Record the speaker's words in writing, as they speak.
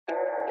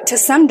to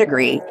some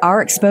degree,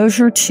 our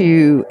exposure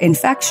to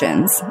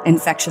infections,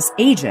 infectious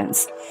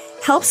agents,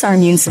 helps our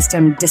immune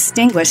system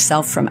distinguish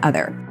self from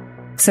other.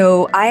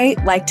 So I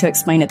like to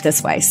explain it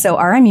this way. So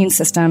our immune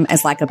system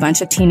is like a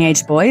bunch of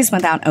teenage boys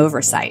without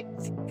oversight.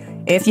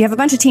 If you have a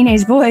bunch of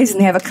teenage boys and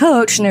they have a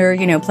coach and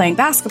they're, playing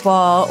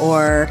basketball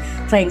or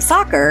playing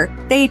soccer,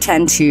 they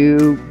tend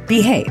to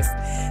behave.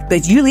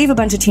 But you leave a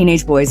bunch of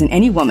teenage boys, and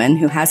any woman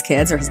who has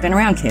kids or has been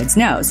around kids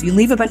knows, you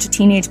leave a bunch of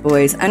teenage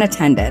boys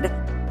unattended,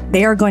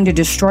 they are going to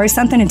destroy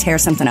something and tear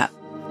something up.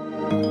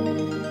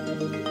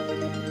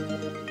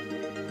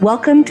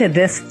 Welcome to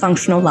This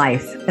Functional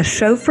Life, a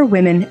show for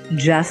women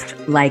just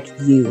like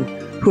you,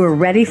 who are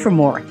ready for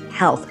more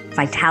health,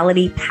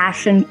 vitality,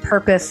 passion,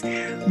 purpose.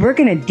 We're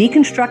going to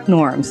deconstruct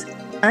norms,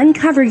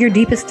 uncover your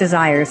deepest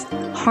desires,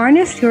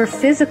 harness your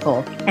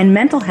physical and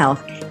mental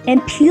health,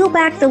 and peel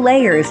back the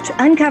layers to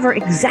uncover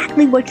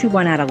exactly what you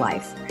want out of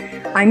life.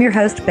 I'm your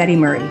host, Betty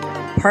Murray,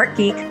 part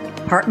geek,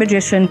 part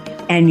magician,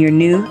 and your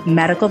new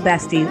medical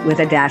bestie with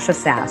a dash of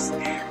sass.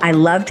 I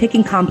love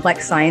taking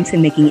complex science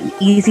and making it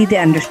easy to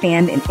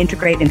understand and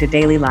integrate into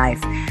daily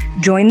life.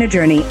 Join the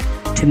journey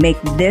to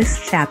make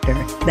this chapter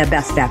the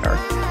best ever.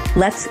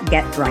 Let's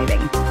get thriving.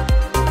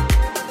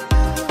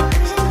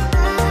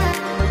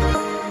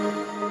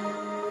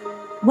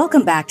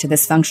 Welcome back to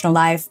This Functional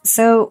Life.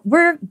 So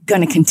we're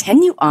going to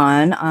continue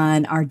on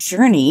our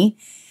journey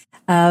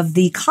of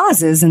the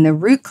causes and the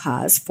root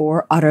cause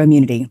for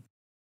autoimmunity.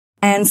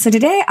 And so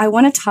today I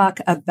want to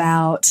talk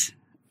about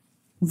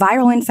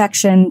viral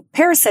infection,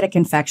 parasitic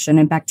infection,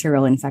 and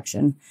bacterial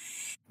infection.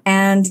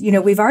 And,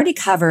 we've already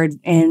covered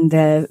in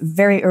the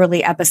very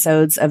early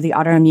episodes of the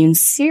autoimmune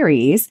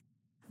series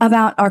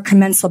about our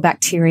commensal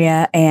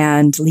bacteria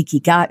and leaky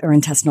gut or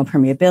intestinal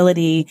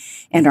permeability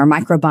and our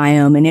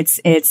microbiome and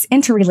its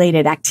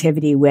interrelated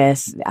activity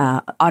with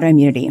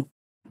autoimmunity.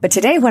 But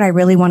today, what I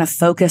really want to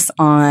focus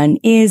on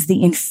is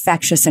the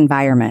infectious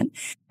environment.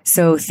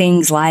 So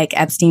things like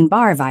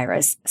Epstein-Barr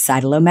virus,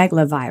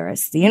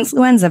 cytomegalovirus, the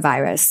influenza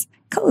virus,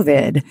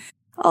 COVID,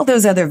 all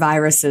those other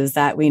viruses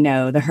that we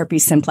know, the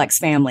herpes simplex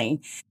family.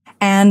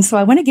 And so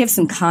I want to give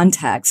some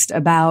context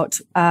about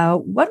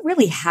what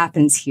really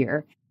happens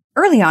here.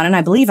 Early on, and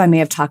I believe I may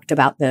have talked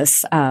about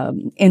this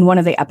in one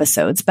of the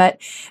episodes,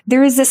 but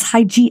there is this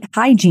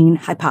hygiene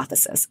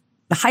hypothesis.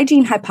 The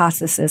hygiene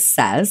hypothesis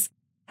says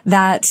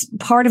that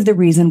part of the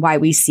reason why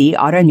we see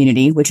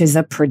autoimmunity, which is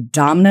a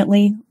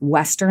predominantly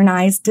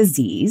westernized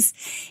disease,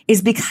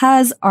 is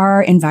because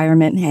our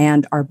environment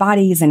and our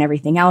bodies and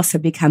everything else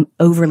have become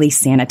overly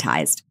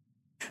sanitized.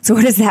 So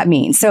what does that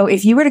mean? So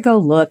if you were to go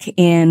look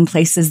in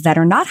places that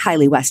are not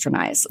highly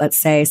westernized, let's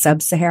say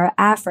sub-Saharan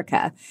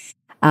Africa,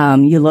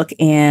 you look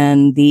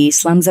in the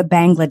slums of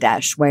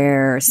Bangladesh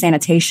where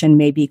sanitation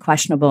may be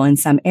questionable in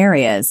some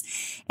areas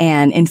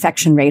and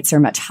infection rates are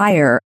much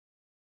higher.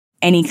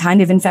 Any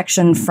kind of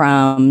infection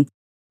from,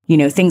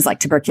 things like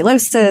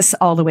tuberculosis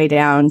all the way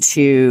down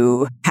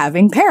to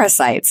having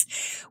parasites,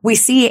 we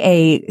see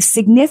a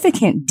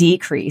significant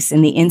decrease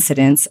in the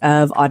incidence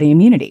of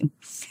autoimmunity.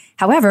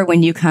 However,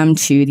 when you come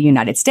to the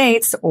United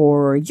States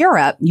or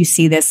Europe, you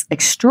see this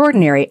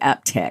extraordinary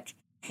uptick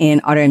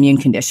in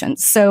autoimmune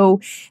conditions. So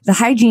the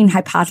hygiene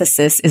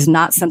hypothesis is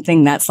not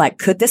something that's like,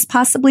 could this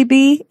possibly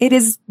be? It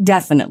is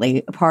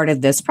definitely a part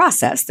of this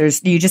process.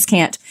 You just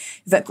can't,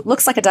 if it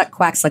looks like a duck,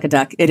 quacks like a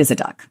duck, it is a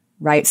duck,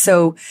 right?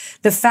 So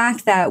the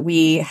fact that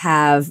we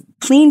have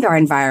cleaned our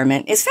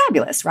environment is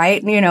fabulous,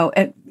 right?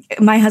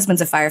 My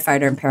husband's a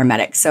firefighter and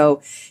paramedic.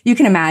 So you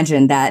can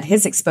imagine that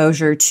his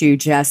exposure to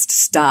just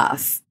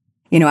stuff,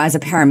 as a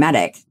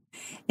paramedic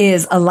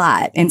is a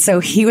lot. And so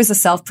he was a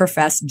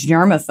self-professed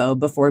germaphobe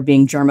before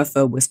being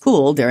germaphobe was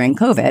cool during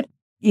COVID.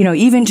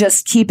 Even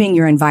just keeping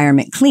your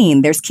environment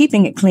clean, there's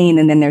keeping it clean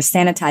and then there's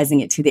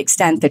sanitizing it to the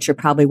extent that you're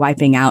probably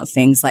wiping out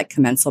things like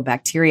commensal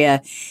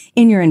bacteria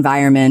in your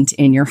environment,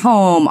 in your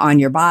home, on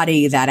your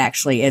body that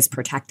actually is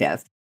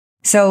protective.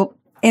 So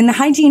in the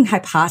hygiene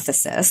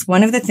hypothesis,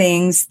 one of the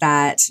things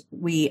that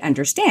we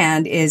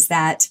understand is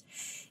that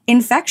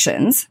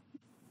infections,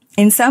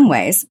 in some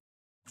ways,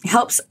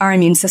 helps our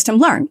immune system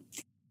learn.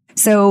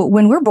 So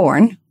when we're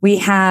born, we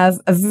have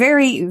a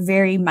very,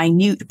 very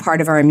minute part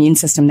of our immune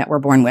system that we're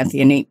born with,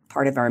 the innate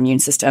part of our immune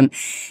system.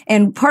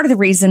 And part of the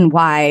reason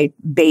why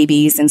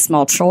babies and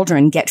small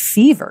children get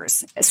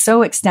fevers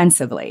so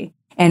extensively,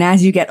 and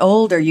as you get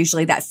older,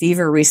 usually that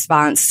fever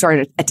response sort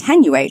of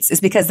attenuates,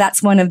 is because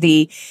that's one of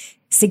the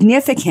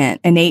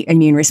significant innate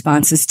immune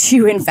responses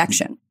to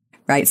infection.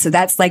 Right. So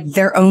that's like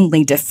their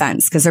only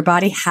defense because their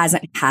body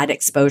hasn't had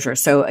exposure.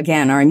 So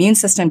again, our immune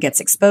system gets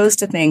exposed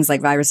to things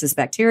like viruses,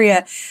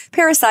 bacteria,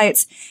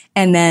 parasites,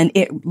 and then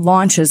it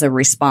launches a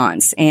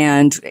response.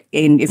 And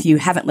if you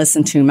haven't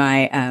listened to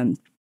my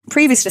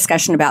previous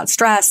discussion about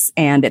stress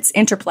and its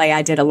interplay,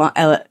 I did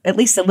at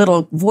least a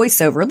little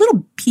voiceover, a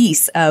little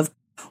piece of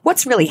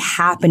what's really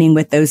happening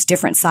with those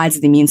different sides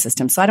of the immune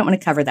system. So I don't want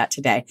to cover that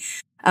today.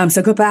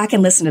 So go back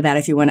and listen to that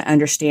if you want to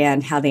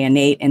understand how the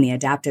innate and the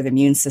adaptive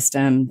immune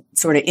system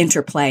sort of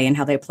interplay and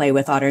how they play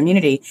with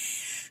autoimmunity.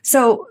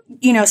 So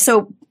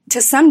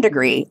to some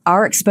degree,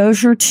 our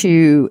exposure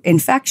to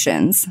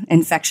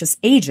infectious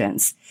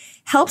agents,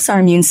 helps our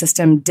immune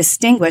system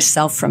distinguish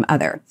self from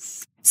other.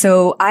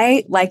 So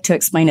I like to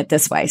explain it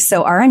this way.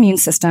 So our immune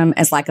system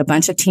is like a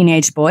bunch of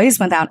teenage boys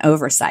without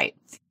oversight.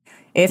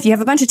 If you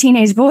have a bunch of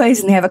teenage boys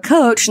and they have a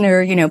coach and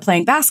they're,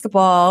 playing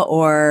basketball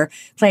or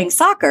playing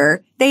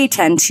soccer, they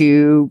tend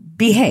to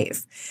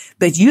behave.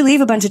 But you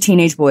leave a bunch of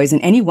teenage boys,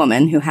 and any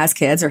woman who has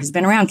kids or has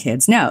been around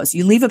kids knows,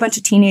 you leave a bunch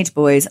of teenage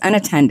boys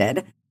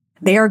unattended,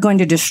 they are going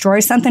to destroy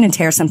something and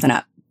tear something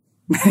up.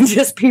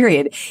 Just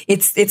period.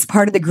 It's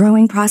part of the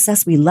growing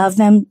process. We love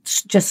them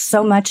just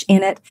so much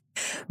in it.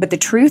 But the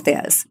truth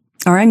is,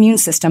 our immune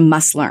system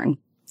must learn.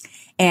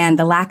 And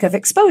the lack of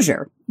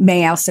exposure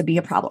may also be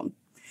a problem.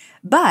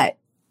 But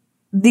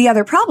the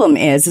other problem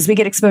is we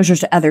get exposure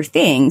to other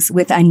things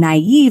with a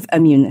naive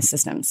immune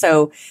system.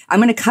 So I'm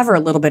going to cover a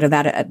little bit of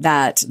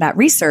that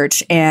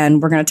research,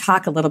 and we're going to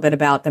talk a little bit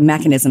about the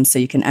mechanism so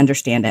you can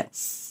understand it.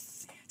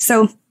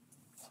 So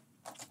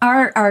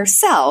our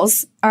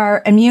cells,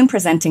 our immune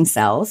presenting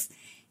cells,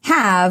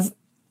 have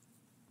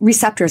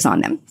receptors on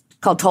them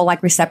called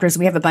toll-like receptors.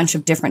 We have a bunch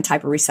of different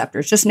type of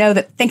receptors. Just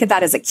think of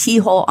that as a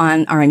keyhole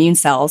on our immune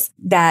cells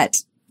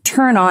that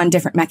turn on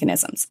different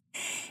mechanisms.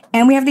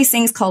 And we have these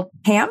things called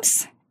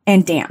PAMPs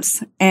and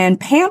DAMPs. And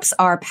PAMPs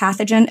are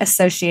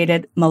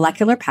pathogen-associated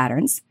molecular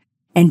patterns,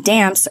 and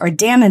DAMPs are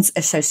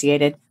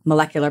damage-associated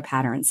molecular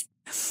patterns.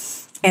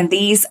 And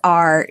these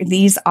are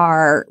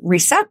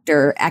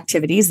receptor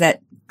activities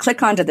that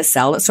click onto the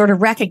cell that sort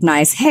of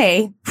recognize,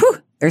 hey,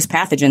 there's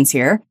pathogens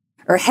here.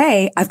 Or,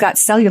 hey, I've got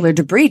cellular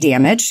debris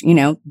damage,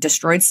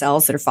 destroyed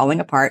cells that are falling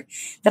apart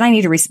that I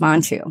need to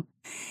respond to.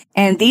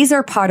 And these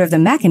are part of the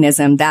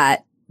mechanism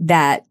that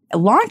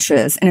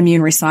launches an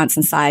immune response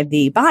inside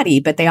the body,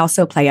 but they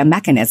also play a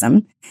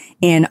mechanism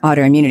in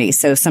autoimmunity.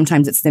 So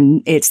sometimes it's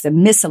the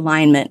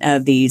misalignment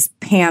of these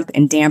PAMP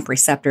and DAMP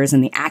receptors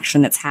and the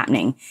action that's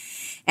happening.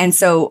 And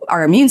so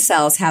our immune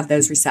cells have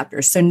those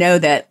receptors. So know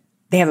that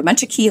they have a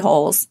bunch of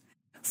keyholes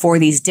for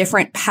these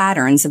different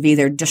patterns of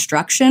either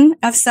destruction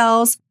of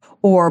cells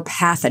or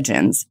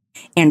pathogens.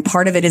 And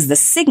part of it is the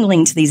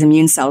signaling to these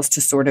immune cells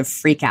to sort of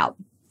freak out.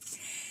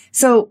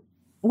 So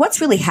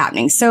what's really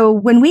happening? So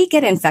when we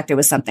get infected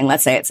with something,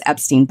 let's say it's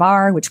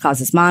Epstein-Barr, which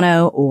causes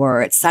mono,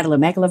 or it's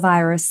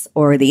cytomegalovirus,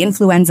 or the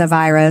influenza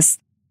virus,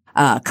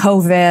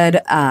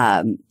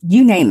 COVID,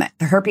 you name it,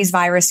 the herpes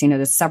virus,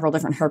 there's several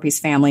different herpes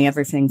family,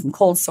 everything from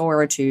cold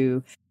sore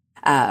to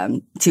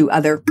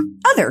other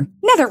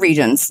nether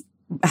regions,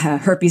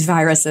 herpes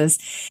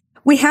viruses.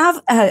 We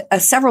have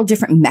several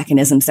different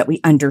mechanisms that we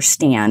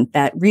understand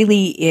that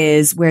really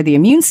is where the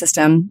immune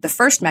system, the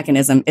first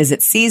mechanism is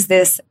it sees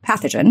this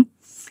pathogen,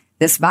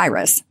 this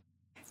virus,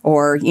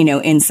 or,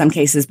 in some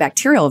cases,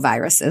 bacterial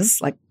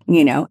viruses,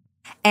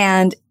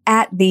 and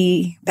at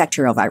the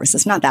bacterial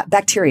viruses, not that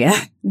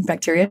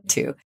bacteria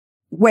too,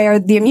 where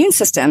the immune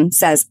system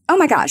says, oh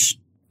my gosh,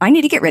 I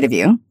need to get rid of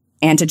you.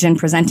 Antigen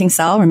presenting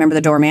cell. Remember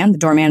the doorman? The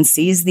doorman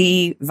sees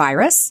the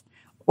virus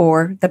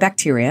or the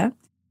bacteria,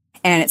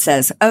 and it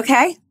says,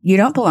 okay, you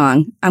don't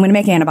belong. I'm going to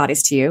make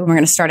antibodies to you. And we're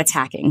going to start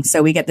attacking.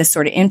 So we get this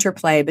sort of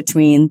interplay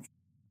between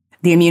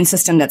the immune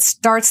system that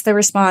starts the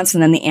response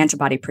and then the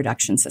antibody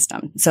production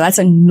system. So that's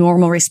a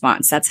normal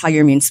response. That's how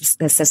your immune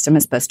system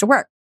is supposed to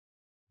work.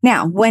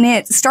 Now, when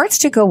it starts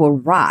to go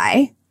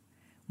awry,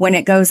 when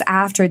it goes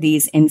after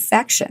these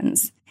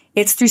infections,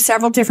 it's through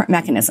several different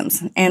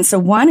mechanisms. And so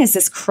one is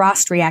this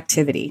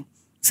cross-reactivity.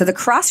 So the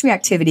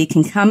cross-reactivity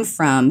can come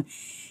from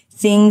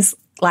things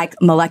like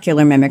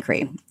molecular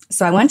mimicry.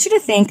 So I want you to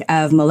think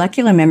of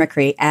molecular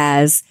mimicry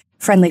as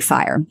friendly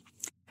fire.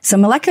 So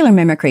molecular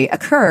mimicry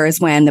occurs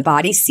when the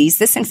body sees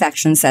this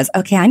infection, says,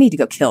 okay, I need to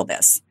go kill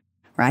this,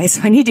 right?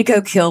 So I need to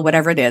go kill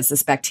whatever it is,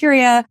 this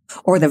bacteria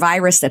or the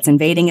virus that's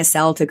invading a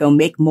cell to go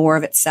make more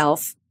of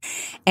itself.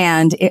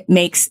 And it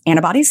makes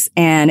antibodies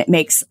and it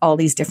makes all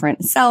these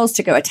different cells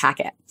to go attack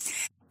it.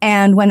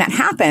 And when that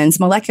happens,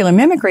 molecular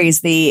mimicry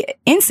is the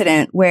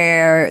incident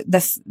where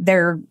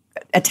they're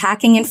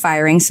attacking and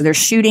firing. So they're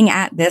shooting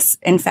at this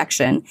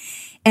infection.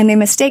 And they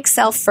mistake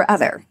self for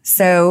other.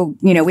 So,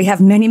 we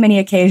have many, many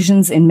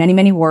occasions in many,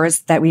 many wars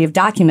that we have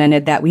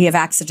documented that we have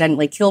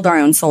accidentally killed our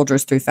own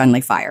soldiers through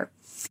friendly fire.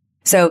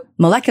 So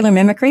molecular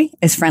mimicry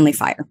is friendly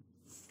fire.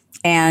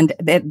 And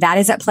that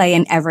is at play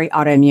in every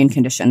autoimmune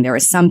condition. There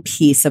is some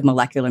piece of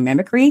molecular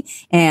mimicry,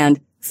 and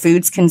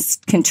foods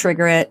can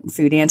trigger it,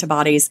 food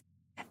antibodies.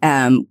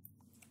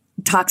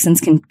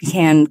 Toxins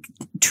can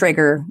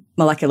trigger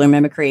molecular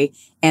mimicry,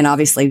 and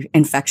obviously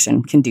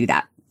infection can do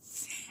that.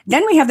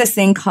 Then we have this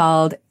thing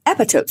called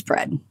epitope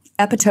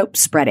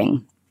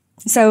spreading.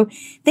 So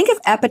think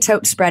of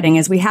epitope spreading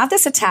as we have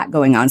this attack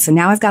going on. So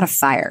now I've got a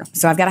fire.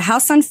 So I've got a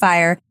house on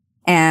fire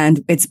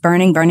and it's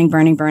burning,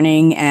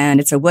 and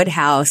it's a wood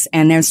house.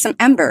 And there's some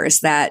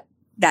embers that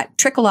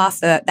trickle off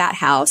that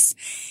house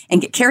and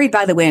get carried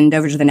by the wind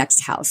over to the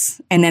next house.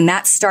 And then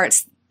that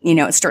starts,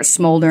 it starts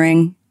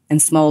smoldering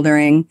and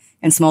smoldering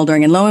and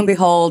smoldering. And lo and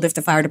behold, if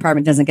the fire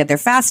department doesn't get there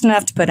fast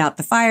enough to put out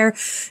the fire,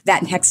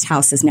 that next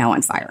house is now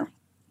on fire.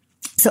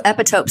 So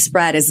epitope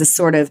spread is this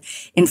sort of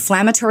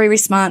inflammatory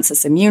response,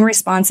 this immune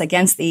response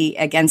against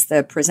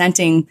the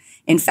presenting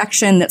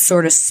infection that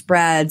sort of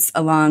spreads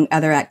along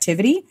other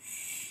activity.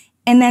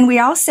 And then we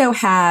also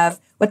have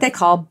what they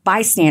call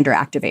bystander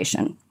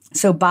activation.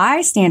 So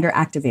bystander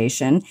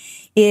activation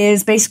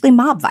is basically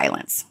mob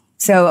violence.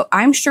 So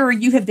I'm sure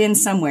you have been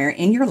somewhere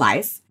in your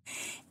life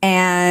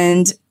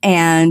and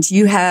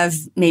you have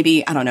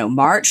maybe, I don't know,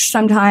 marched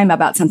sometime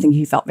about something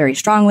you felt very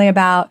strongly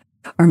about,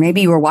 or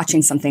maybe you were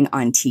watching something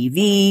on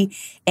TV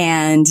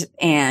and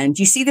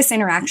you see this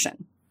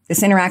interaction.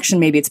 This interaction,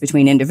 maybe it's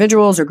between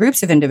individuals or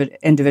groups of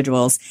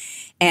individuals,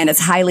 and it's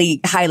highly,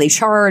 highly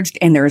charged,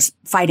 and there's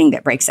fighting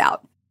that breaks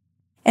out.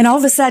 And all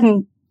of a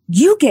sudden,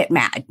 you get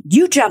mad,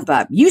 you jump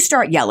up, you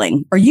start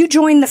yelling, or you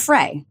join the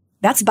fray.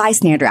 That's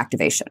bystander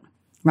activation,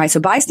 right?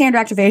 So bystander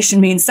activation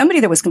means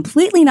somebody that was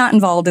completely not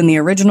involved in the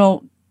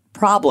original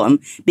problem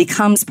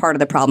becomes part of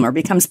the problem or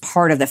becomes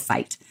part of the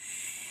fight.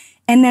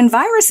 And then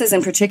viruses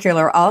in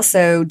particular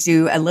also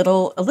do a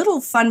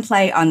little fun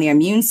play on the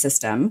immune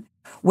system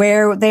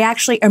where they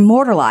actually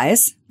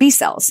immortalize B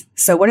cells.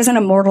 So what is an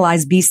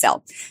immortalized B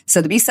cell?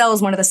 So the B cell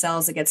is one of the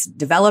cells that gets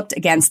developed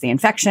against the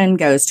infection,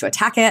 goes to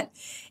attack it,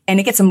 and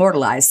it gets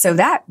immortalized. So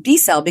that B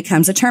cell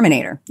becomes a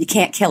terminator. You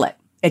can't kill it.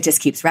 It just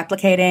keeps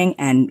replicating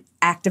and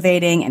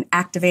activating and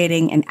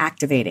activating and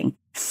activating.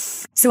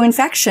 So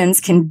infections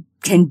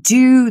can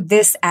do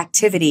this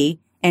activity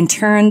and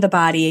turn the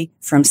body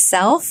from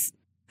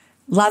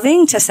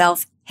self-loving to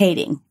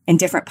self-hating in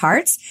different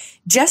parts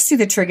just through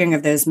the triggering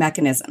of those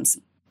mechanisms,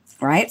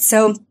 right?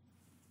 So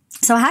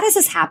how does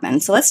this happen?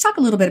 So let's talk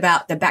a little bit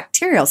about the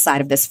bacterial side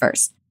of this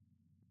first.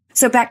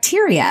 So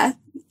bacteria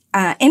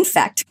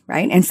infect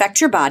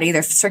your body.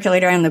 They're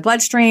circulating around the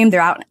bloodstream.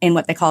 They're out in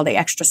what they call the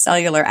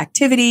extracellular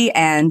activity,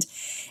 and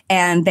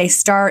they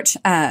start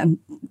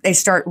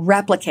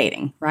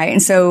replicating, right?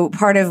 And so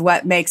part of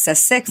what makes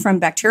us sick from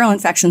bacterial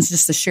infections is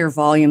just the sheer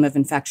volume of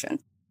infection.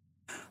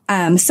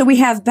 So we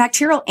have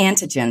bacterial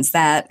antigens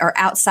that are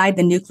outside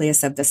the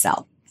nucleus of the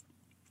cell.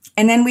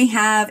 And then we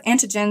have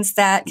antigens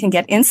that can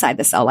get inside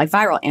the cell, like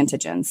viral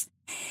antigens.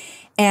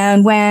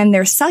 And when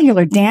there's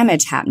cellular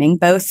damage happening,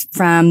 both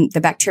from the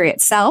bacteria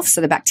itself,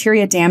 so the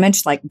bacteria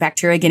damage, like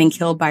bacteria getting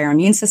killed by our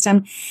immune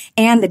system,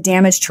 and the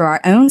damage to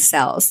our own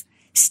cells,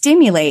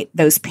 stimulate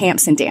those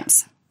PAMPs and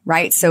DAMPs,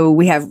 right? So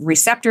we have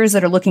receptors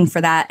that are looking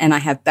for that, and I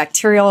have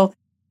bacterial,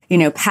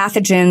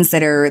 pathogens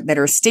that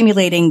are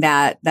stimulating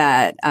that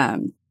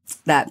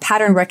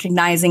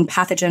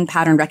pathogen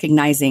pattern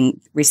recognizing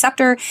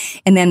receptor,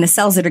 and then the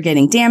cells that are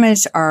getting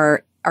damaged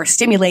are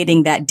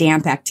stimulating that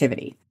DAMP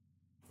activity.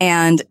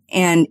 And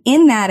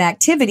in that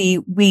activity,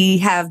 we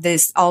have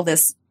all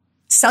this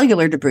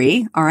cellular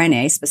debris,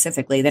 RNA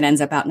specifically, that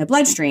ends up out in the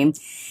bloodstream.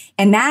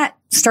 And that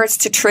starts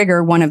to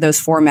trigger one of those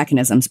four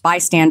mechanisms: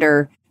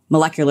 bystander,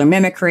 molecular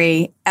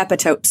mimicry,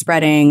 epitope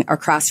spreading, or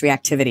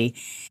cross-reactivity.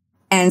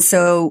 And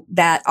so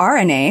that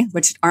RNA,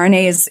 which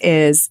RNA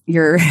is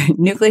your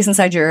nucleus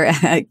inside your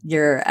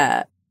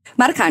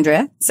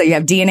mitochondria. So you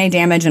have DNA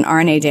damage and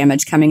RNA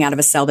damage coming out of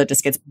a cell that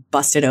just gets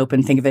busted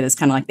open. Think of it as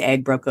kind of like the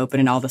egg broke open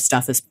and all the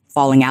stuff is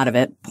falling out of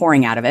it,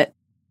 pouring out of it.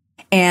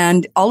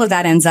 And all of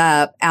that ends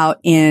up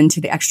out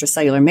into the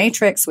extracellular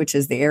matrix, which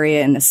is the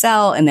area in the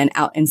cell, and then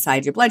out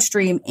inside your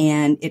bloodstream,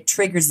 and it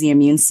triggers the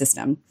immune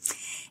system.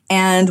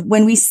 And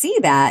when we see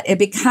that, it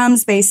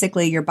becomes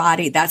basically your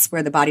body. That's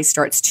where the body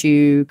starts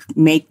to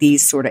make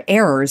these sort of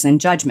errors in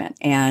judgment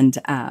and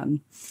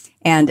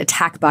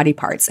attack body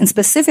parts. And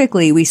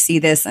specifically, we see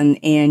this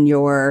in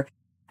your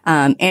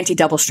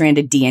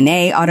anti-double-stranded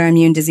DNA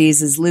autoimmune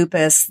diseases,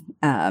 lupus.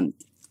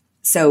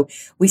 So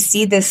we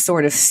see this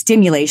sort of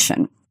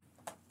stimulation.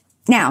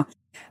 Now,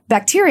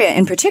 bacteria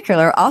in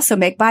particular also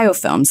make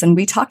biofilms. And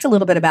we talked a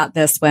little bit about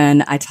this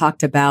when I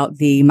talked about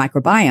the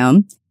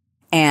microbiome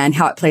and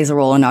how it plays a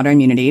role in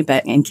autoimmunity.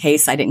 But in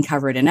case I didn't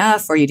cover it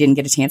enough or you didn't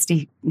get a chance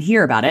to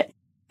hear about it.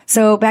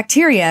 So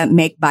bacteria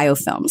make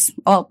biofilms.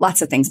 Well,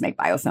 lots of things make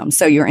biofilms.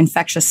 So your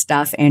infectious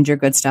stuff and your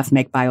good stuff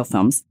make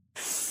biofilms.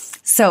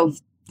 So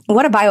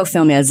what a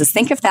biofilm is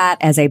think of that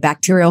as a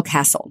bacterial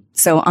castle.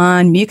 So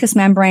on mucous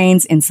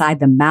membranes inside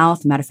the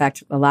mouth, matter of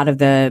fact, a lot of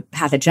the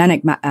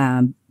pathogenic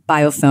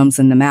biofilms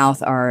in the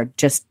mouth are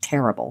just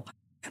terrible.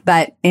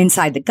 But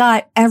inside the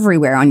gut,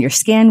 everywhere on your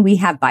skin, we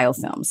have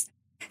biofilms.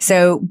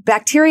 So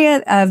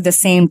bacteria of the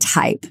same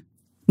type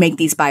make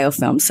these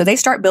biofilms. So they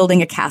start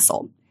building a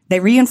castle. They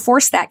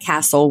reinforce that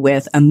castle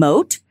with a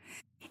moat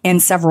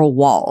and several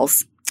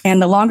walls.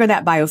 And the longer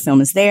that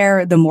biofilm is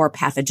there, the more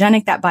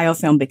pathogenic that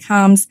biofilm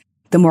becomes,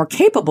 the more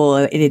capable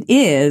it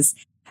is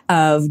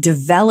of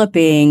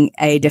developing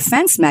a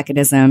defense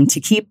mechanism to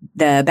keep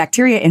the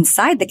bacteria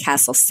inside the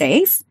castle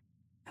safe,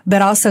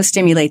 but also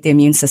stimulate the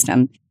immune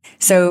system.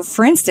 So,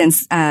 for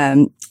instance,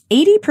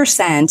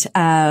 80%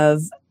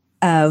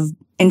 of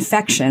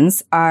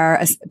infections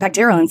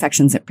bacterial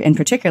infections in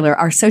particular,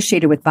 are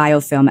associated with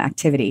biofilm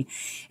activity.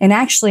 And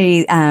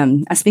actually, I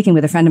was speaking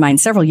with a friend of mine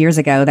several years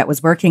ago that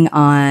was working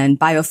on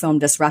biofilm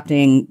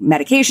disrupting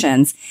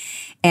medications.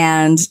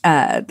 and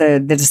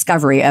the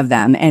discovery of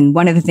them. And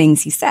one of the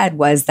things he said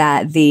was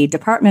that the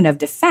Department of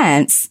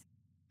Defense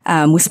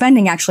was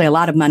spending actually a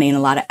lot of money and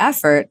a lot of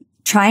effort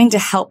trying to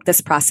help this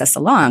process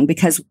along,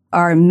 because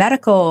our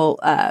medical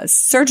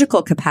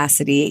surgical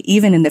capacity,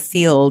 even in the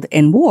field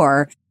in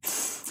war,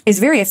 is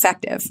very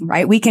effective,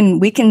 right? We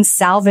can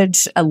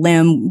salvage a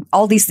limb,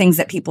 all these things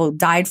that people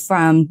died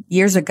from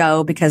years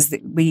ago because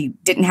we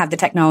didn't have the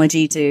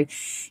technology to,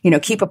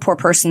 keep a poor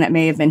person that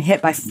may have been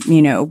hit by,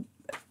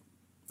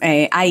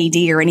 a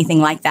IED or anything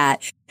like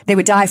that. They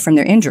would die from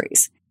their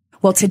injuries.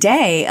 Well,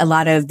 today, a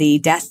lot of the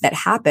death that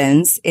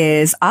happens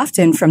is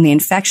often from the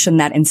infection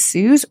that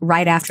ensues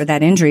right after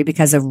that injury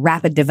because of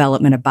rapid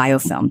development of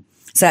biofilm.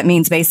 So that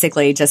means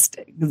basically just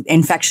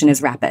infection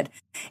is rapid,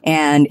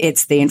 and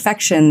it's the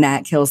infection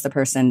that kills the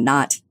person,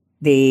 not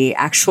the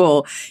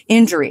actual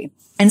injury.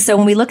 And so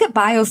when we look at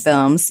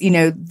biofilms,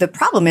 the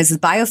problem is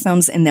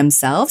biofilms in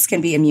themselves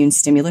can be immune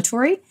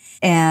stimulatory.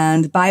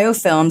 And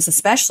biofilms,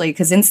 especially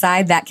because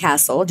inside that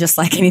castle, just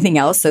like anything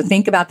else. So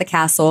think about the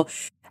castle.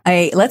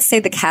 Let's say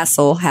the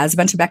castle has a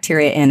bunch of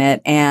bacteria in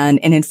it and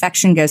an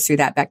infection goes through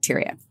that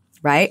bacteria,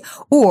 right?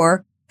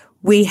 Or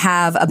we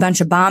have a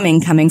bunch of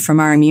bombing coming from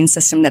our immune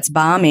system that's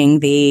bombing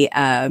the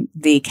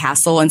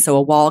castle. And so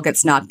a wall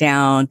gets knocked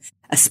down,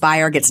 a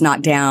spire gets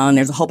knocked down.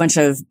 There's a whole bunch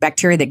of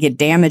bacteria that get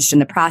damaged in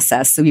the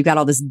process. So you've got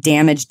all this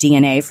damaged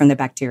DNA from the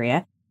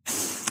bacteria.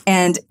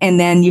 And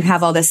then you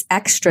have all this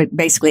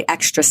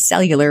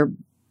extracellular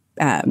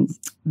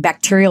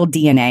bacterial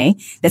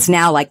DNA that's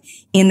now like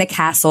in the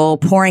castle,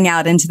 pouring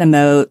out into the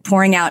moat,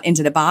 pouring out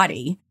into the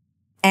body.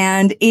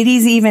 And it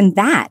is even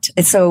that.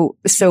 So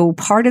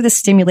part of the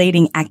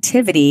stimulating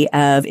activity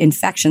of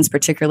infections,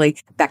 particularly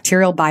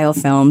bacterial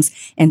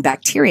biofilms and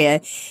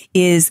bacteria,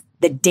 is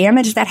the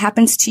damage that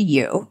happens to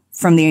you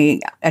from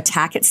the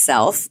attack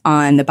itself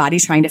on the body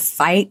trying to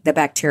fight the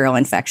bacterial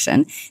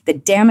infection, the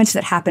damage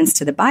that happens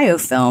to the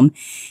biofilm,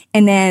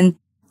 and then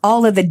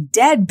all of the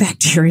dead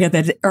bacteria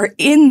that are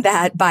in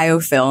that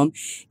biofilm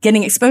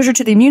getting exposure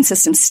to the immune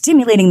system,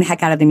 stimulating the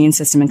heck out of the immune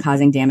system and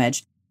causing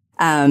damage.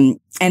 And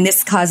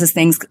this causes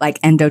things like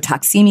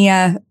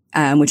endotoxemia,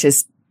 which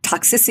is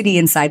toxicity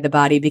inside the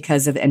body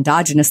because of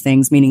endogenous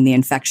things, meaning the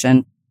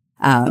infection.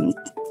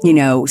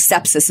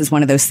 Sepsis is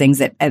one of those things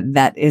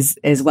that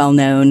is well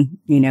known,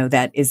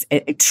 that is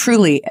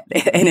truly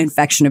an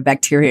infection of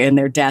bacteria, and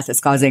their death is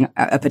causing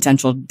a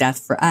potential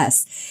death for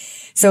us.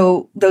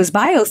 So those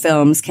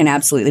biofilms can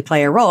absolutely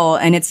play a role.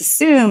 And it's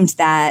assumed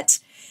that,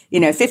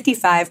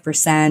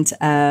 55%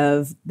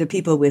 of the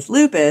people with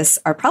lupus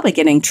are probably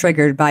getting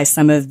triggered by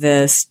some of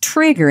this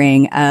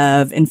triggering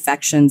of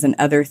infections and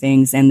other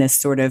things, and this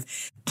sort of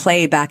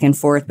play back and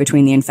forth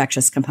between the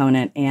infectious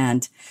component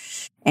and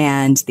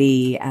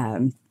the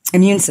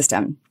immune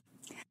system.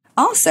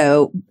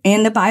 Also,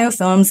 in the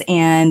biofilms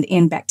and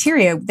in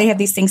bacteria, they have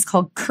these things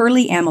called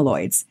curly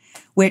amyloids,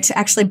 which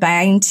actually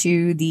bind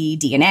to the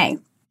DNA.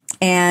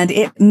 And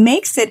it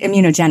makes it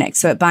immunogenic.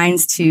 So it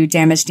binds to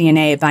damaged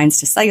DNA, it binds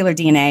to cellular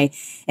DNA,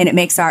 and it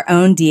makes our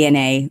own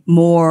DNA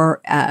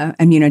more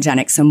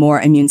immunogenic, so more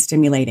immune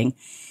stimulating.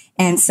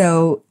 And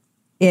so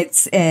so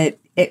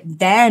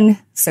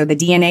the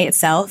DNA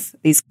itself,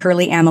 these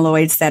curly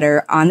amyloids that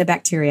are on the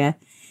bacteria,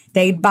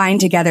 they bind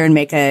together and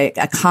make a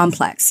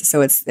complex.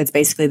 So it's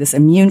basically this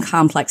immune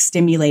complex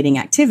stimulating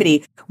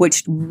activity,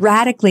 which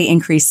radically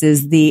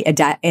increases the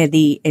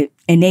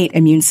innate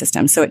immune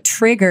system. So it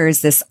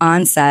triggers this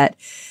onset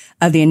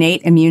of the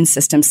innate immune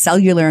system,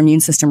 cellular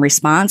immune system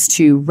response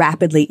to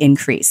rapidly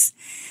increase.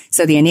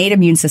 So the innate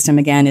immune system,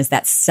 again, is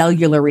that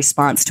cellular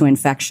response to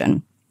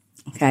infection.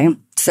 Okay.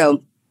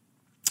 So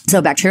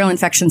bacterial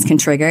infections can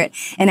trigger it,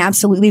 and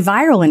absolutely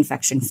viral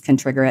infections can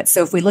trigger it.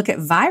 So if we look at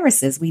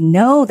viruses, we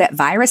know that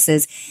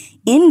viruses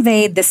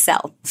invade the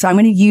cell. So I'm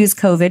going to use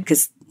COVID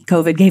because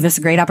COVID gave us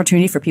a great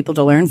opportunity for people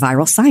to learn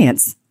viral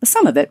science.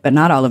 Some of it, but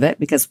not all of it,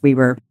 because we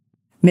were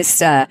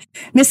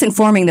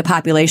misinforming the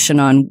population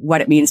on what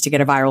it means to get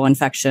a viral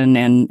infection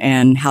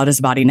and how does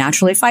the body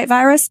naturally fight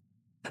virus.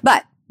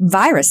 But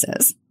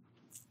viruses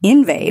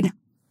invade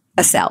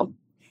a cell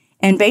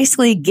and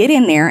basically get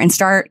in there and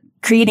start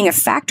creating a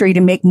factory to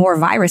make more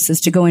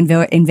viruses to go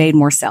invade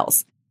more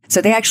cells.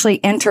 So they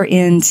actually enter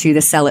into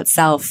the cell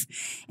itself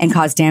and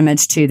cause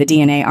damage to the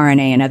DNA, RNA,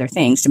 and other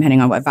things,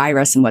 depending on what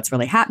virus and what's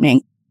really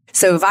happening.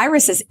 So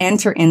viruses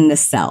enter in the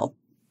cell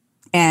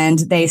and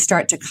they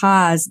start to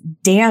cause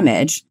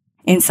damage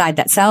inside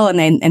that cell, and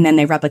then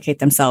they replicate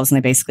themselves and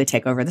they basically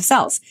take over the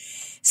cells.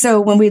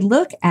 So when we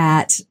look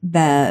at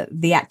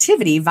the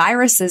activity,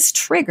 viruses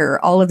trigger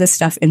all of this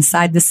stuff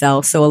inside the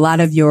cell. So a lot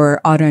of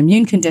your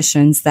autoimmune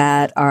conditions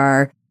that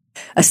are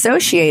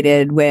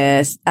associated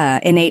with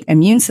innate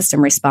immune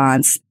system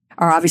response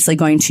are obviously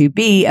going to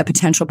be a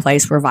potential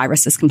place where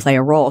viruses can play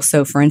a role.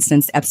 So for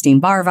instance,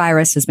 Epstein-Barr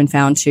virus has been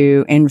found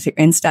to,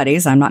 in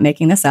studies, I'm not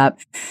making this up,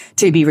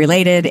 to be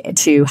related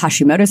to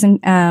Hashimoto's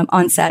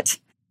onset,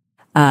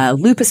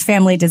 lupus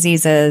family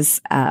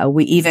diseases.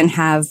 We even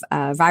have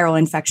viral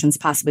infections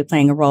possibly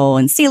playing a role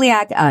in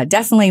celiac,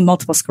 definitely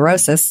multiple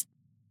sclerosis.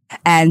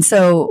 And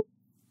so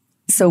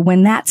so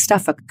when that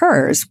stuff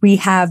occurs, we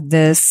have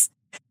this,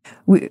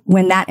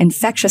 when that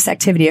infectious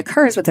activity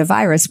occurs with a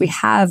virus, we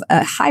have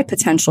a high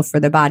potential for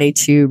the body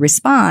to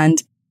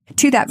respond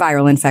to that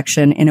viral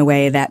infection in a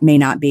way that may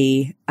not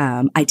be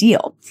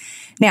ideal.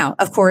 Now,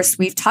 of course,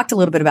 we've talked a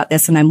little bit about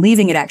this, and I'm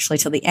leaving it actually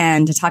till the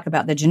end to talk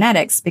about the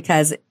genetics,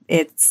 because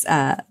it's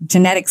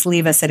genetics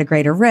leave us at a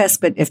greater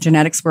risk. But if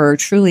genetics were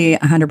truly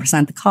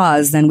 100% the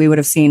cause, then we would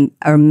have seen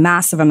a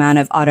massive amount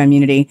of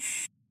autoimmunity,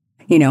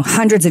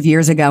 hundreds of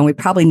years ago, and we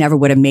probably never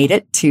would have made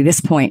it to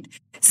this point.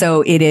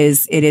 So it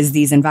is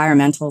these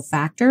environmental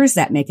factors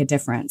that make a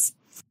difference.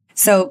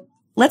 So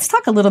let's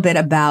talk a little bit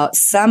about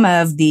some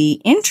of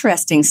the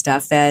interesting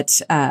stuff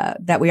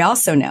that we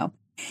also know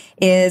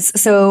is,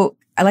 so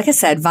like I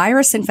said,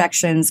 virus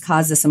infections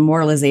cause this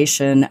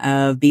immortalization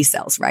of B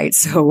cells, right?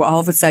 So all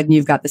of a sudden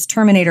you've got this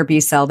terminator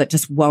B cell that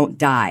just won't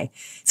die.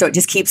 So it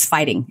just keeps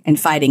fighting and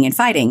fighting and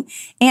fighting.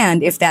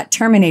 And if that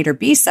terminator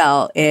B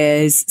cell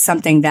is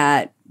something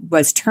that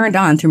was turned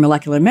on through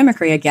molecular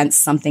mimicry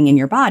against something in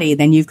your body,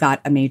 then you've got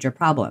a major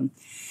problem.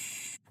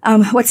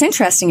 What's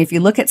interesting, if you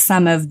look at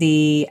some of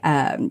the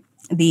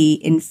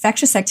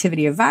infectious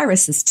activity of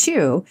viruses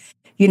too,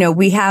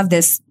 we have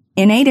this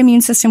innate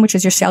immune system, which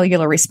is your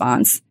cellular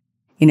response.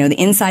 The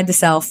inside the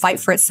cell, fight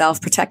for itself,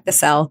 protect the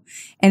cell.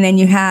 And then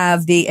you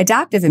have the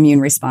adaptive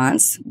immune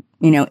response,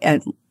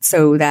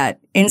 so that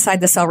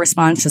inside the cell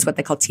response is what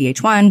they call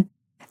Th1.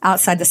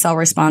 Outside the cell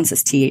response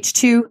is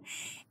Th2.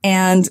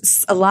 And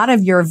a lot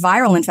of your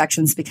viral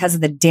infections, because of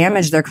the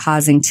damage they're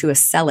causing to a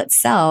cell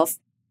itself,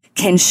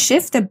 can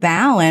shift the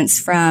balance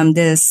from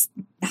this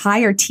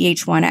higher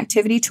Th1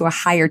 activity to a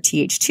higher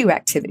Th2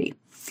 activity.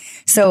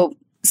 So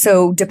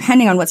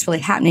depending on what's really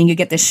happening, you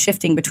get this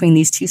shifting between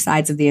these two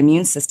sides of the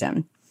immune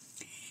system.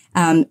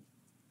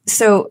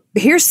 So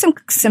here's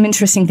some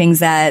interesting things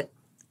that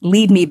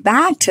lead me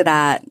back to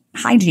that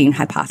hygiene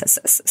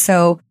hypothesis.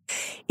 So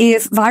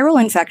if viral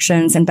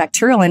infections and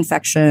bacterial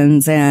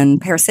infections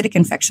and parasitic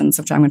infections,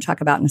 which I'm going to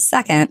talk about in a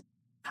second,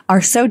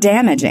 are so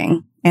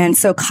damaging and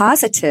so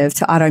causative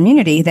to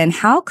autoimmunity, then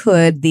how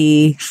could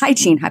the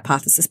hygiene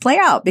hypothesis play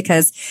out?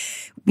 Because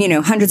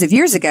hundreds of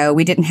years ago,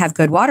 we didn't have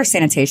good water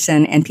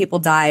sanitation and people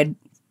died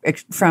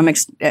from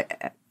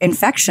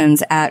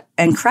infections at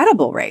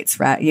incredible rates,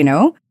 right?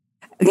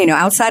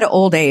 Outside of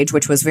old age,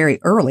 which was very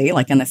early,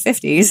 like in the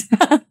 50s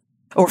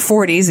or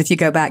 40s, if you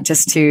go back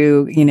just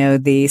to,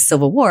 the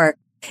Civil War,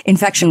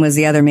 infection was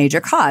the other major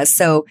cause.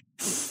 So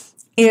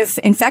if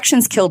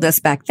infections killed us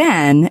back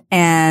then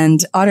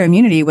and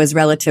autoimmunity was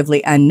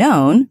relatively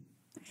unknown,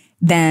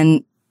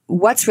 then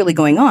what's really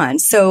going on?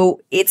 So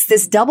it's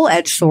this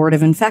double-edged sword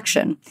of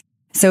infection.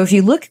 So if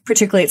you look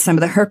particularly at some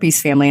of the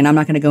herpes family, and I'm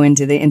not going to go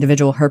into the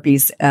individual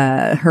herpes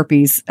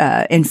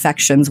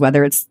infections,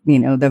 whether it's,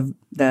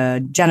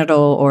 the genital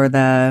or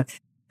the,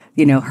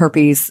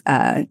 herpes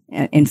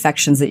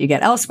infections that you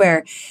get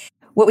elsewhere.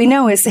 What we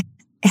know is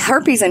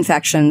herpes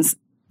infections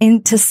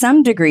to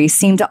some degree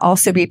seem to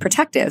also be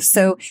protective.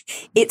 So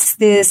it's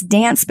this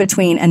dance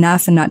between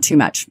enough and not too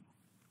much.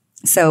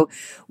 So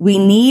we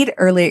need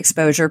early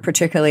exposure,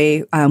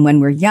 particularly when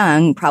we're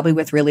young, probably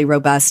with really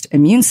robust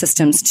immune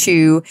systems,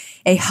 to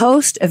a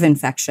host of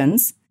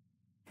infections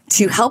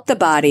to help the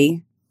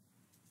body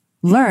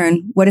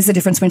learn what is the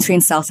difference between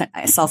self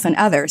and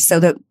other. So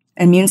the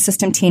immune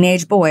system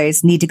teenage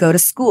boys need to go to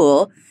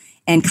school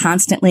and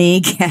constantly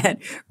get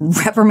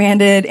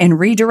reprimanded and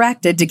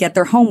redirected to get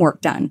their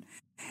homework done.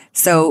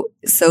 So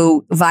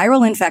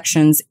viral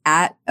infections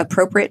at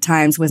appropriate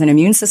times with an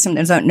immune system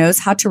that knows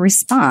how to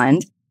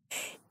respond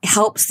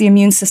helps the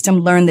immune system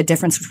learn the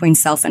difference between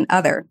self and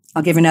other.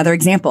 I'll give another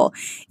example.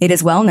 It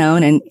is well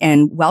known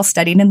and well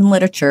studied in the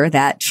literature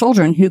that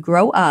children who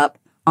grow up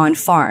on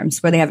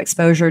farms where they have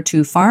exposure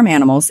to farm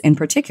animals in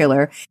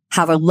particular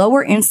have a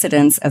lower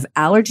incidence of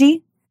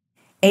allergy,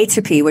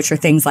 atopy, which are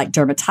things like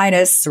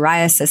dermatitis,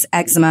 psoriasis,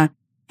 eczema,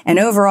 and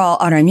overall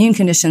autoimmune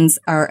conditions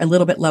are a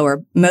little bit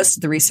lower. Most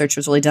of the research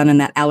was really done in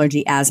that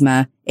allergy,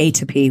 asthma,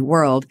 atopy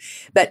world.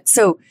 But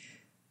so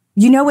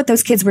what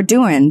those kids were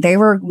doing? They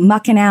were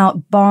mucking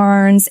out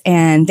barns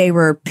and they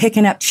were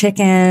picking up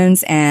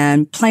chickens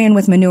and playing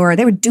with manure.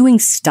 They were doing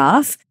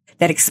stuff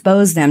that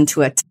exposed them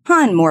to a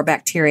ton more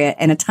bacteria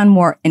and a ton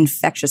more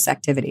infectious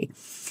activity.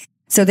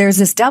 So there's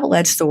this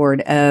double-edged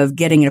sword of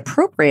getting an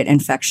appropriate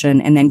infection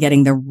and then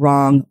getting the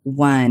wrong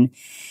one.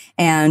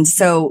 And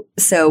so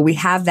we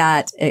have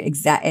that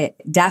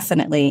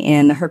definitely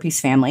in the herpes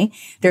family.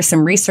 There's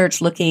some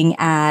research looking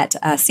at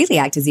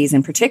celiac disease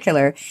in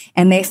particular,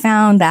 and they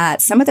found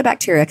that some of the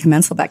bacteria,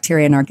 commensal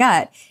bacteria in our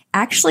gut,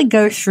 actually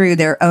go through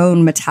their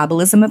own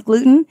metabolism of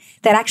gluten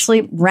that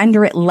actually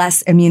render it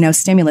less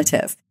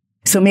immunostimulative.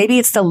 So maybe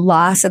it's the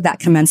loss of that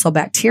commensal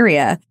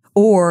bacteria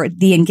or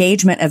the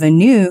engagement of a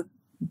new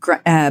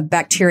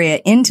bacteria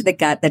into the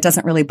gut that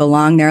doesn't really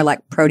belong there,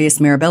 like Proteus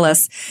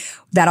mirabilis,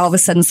 that all of a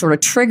sudden sort of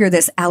trigger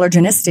this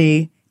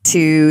allergenicity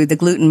to the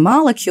gluten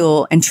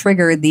molecule and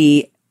trigger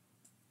the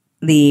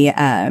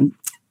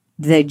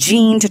the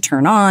gene to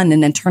turn on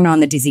and then turn on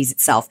the disease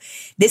itself.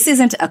 This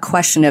isn't a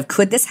question of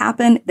could this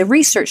happen? The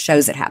research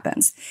shows it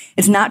happens.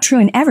 It's not true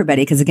in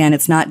everybody because, again,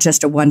 it's not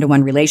just a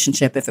one-to-one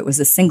relationship. If it was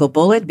a single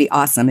bullet, it'd be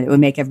awesome. It would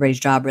make everybody's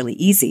job really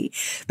easy.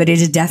 But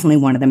it is definitely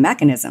one of the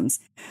mechanisms.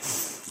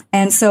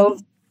 And so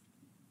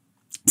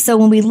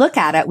when we look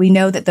at it, we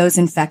know that those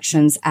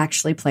infections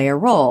actually play a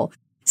role.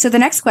 So the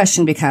next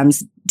question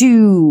becomes,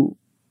 do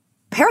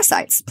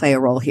parasites play a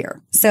role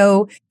here?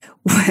 So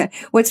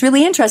what's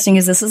really interesting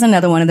is this is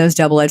another one of those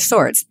double-edged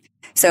swords.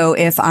 So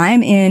if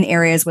I'm in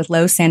areas with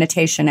low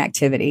sanitation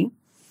activity,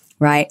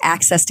 right,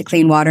 access to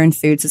clean water and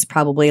foods is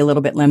probably a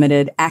little bit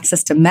limited.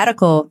 Access to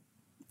medical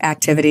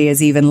activity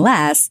is even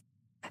less.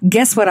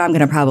 Guess what I'm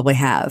going to probably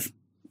have?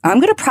 I'm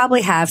going to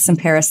probably have some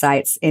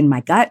parasites in my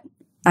gut.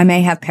 I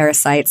may have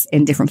parasites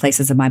in different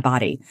places of my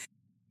body.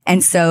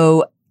 And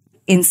so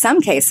in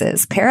some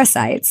cases,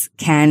 parasites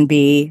can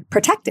be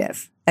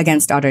protective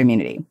against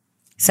autoimmunity.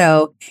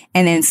 So,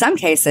 and in some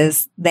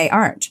cases, they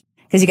aren't.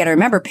 Because you got to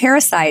remember,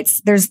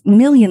 parasites, there's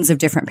millions of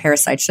different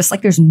parasites, just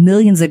like there's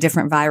millions of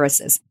different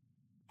viruses.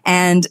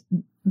 And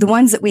the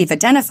ones that we've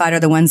identified are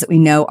the ones that we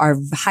know are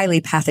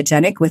highly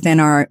pathogenic within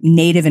our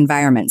native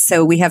environment.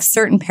 So we have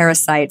certain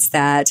parasites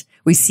that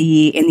we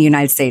see in the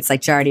United States,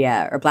 like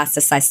Giardia or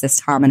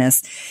Blastocystis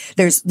hominis.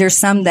 There's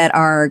some that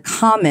are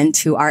common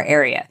to our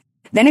area.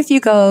 Then if you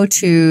go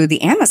to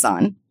the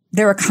Amazon,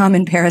 there are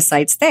common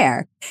parasites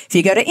there. If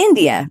you go to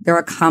India, there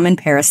are common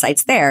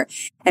parasites there.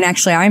 And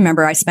actually, I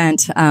remember I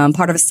spent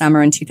part of a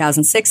summer in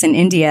 2006 in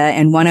India,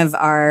 and one of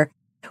our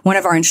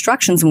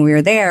instructions when we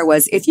were there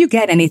was if you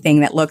get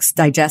anything that looks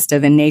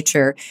digestive in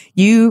nature,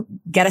 you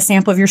get a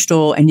sample of your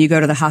stool and you go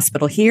to the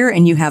hospital here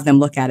and you have them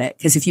look at it.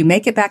 Because if you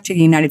make it back to the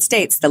United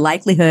States, the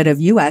likelihood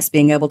of US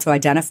being able to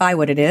identify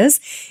what it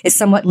is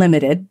somewhat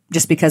limited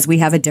just because we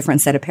have a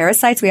different set of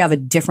parasites. We have a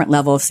different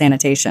level of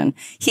sanitation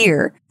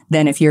here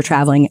than if you're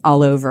traveling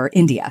all over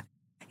India,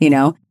 you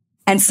know?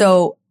 And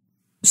so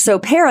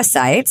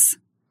parasites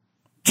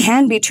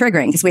can be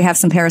triggering because we have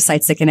some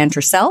parasites that can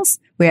enter cells.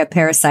 We have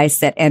parasites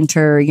that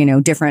enter,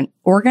 different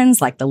organs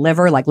like the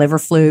liver, like liver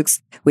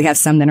flukes. We have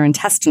some that are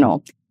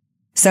intestinal.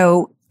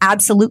 So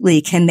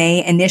absolutely, can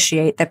they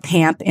initiate the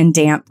PAMP and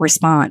DAMP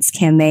response?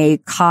 Can they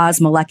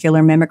cause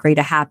molecular mimicry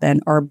to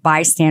happen or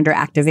bystander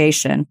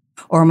activation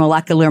or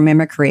molecular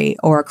mimicry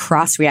or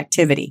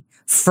cross-reactivity?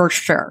 For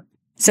sure.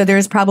 So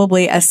there's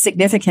probably a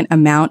significant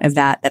amount of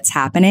that's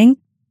happening.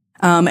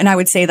 And I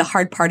would say the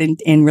hard part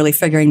in really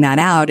figuring that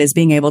out is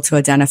being able to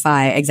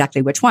identify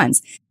exactly which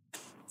ones.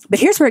 But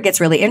here's where it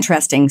gets really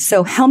interesting.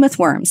 So helminth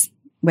worms,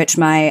 which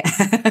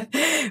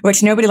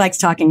nobody likes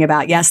talking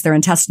about. Yes, they're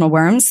intestinal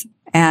worms,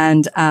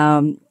 and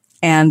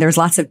there's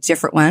lots of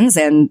different ones,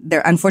 and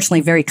they're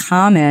unfortunately very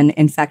common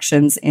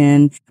infections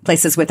in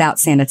places without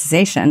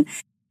sanitization.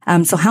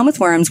 So helminth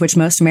worms, which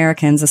most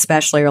Americans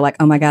especially are like,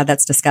 oh my God,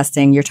 that's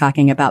disgusting. You're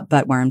talking about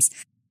butt worms.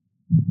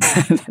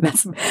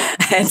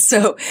 And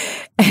so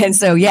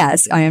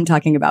yes, I am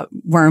talking about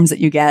worms that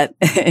you get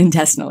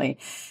intestinally.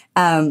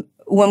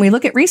 When we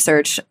look at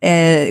research,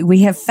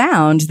 we have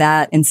found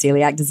that in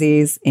celiac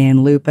disease,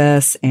 in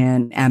lupus,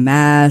 in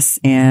MS,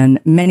 in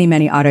many,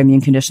 many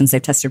autoimmune conditions,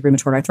 they've tested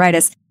rheumatoid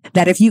arthritis,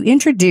 that if you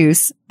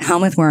introduce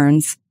helminth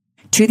worms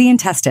to the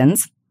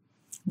intestines,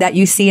 that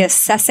you see a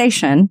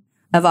cessation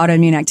of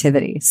autoimmune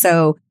activity.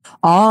 So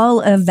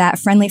all of that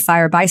friendly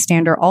fire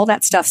bystander, all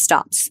that stuff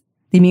stops.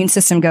 The immune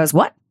system goes,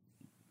 what?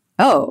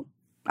 Oh,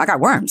 I got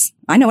worms.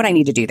 I know what I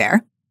need to do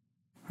there.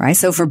 Right?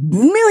 So for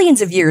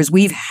millions of years,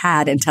 we've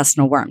had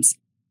intestinal worms.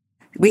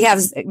 We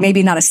have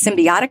maybe not a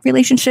symbiotic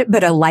relationship,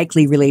 but a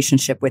likely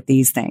relationship with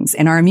these things.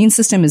 And our immune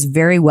system is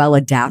very well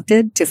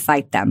adapted to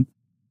fight them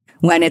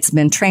when it's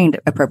been trained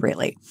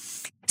appropriately.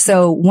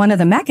 So one of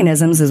the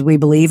mechanisms is we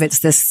believe it's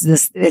just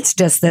this,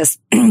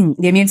 the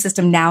immune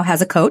system now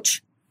has a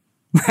coach,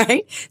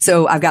 right?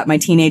 So I've got my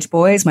teenage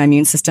boys, my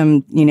immune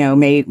system,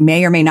 may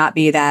or may not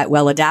be that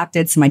well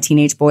adapted. So my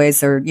teenage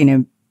boys are,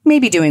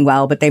 maybe doing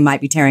well, but they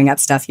might be tearing up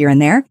stuff here and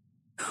there.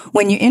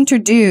 When you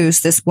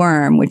introduce this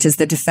worm, which is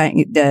the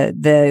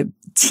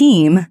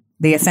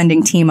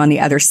offending team on the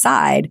other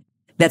side,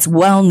 that's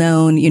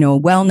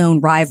well-known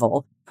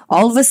rival,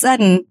 all of a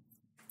sudden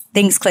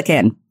things click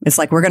in. It's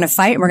like, we're going to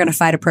fight and we're going to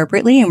fight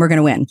appropriately and we're going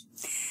to win.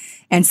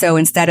 And so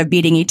instead of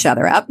beating each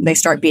other up, they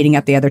start beating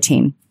up the other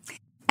team.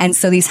 And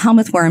so these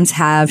helminth worms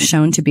have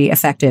shown to be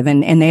effective,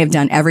 and they have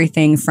done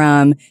everything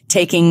from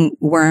taking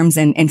worms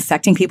and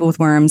infecting people with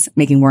worms,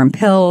 making worm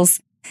pills,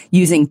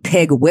 using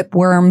pig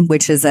whipworm,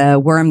 which is a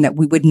worm that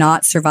we would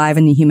not survive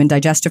in the human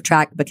digestive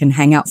tract, but can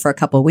hang out for a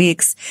couple of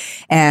weeks,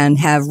 and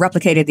have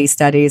replicated these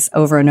studies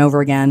over and over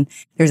again.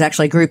 There's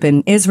actually a group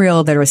in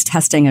Israel that was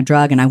testing a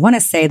drug, and I want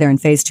to say they're in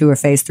phase 2 or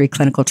phase 3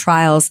 clinical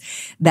trials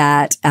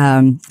that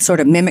sort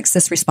of mimics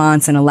this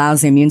response and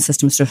allows the immune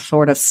systems to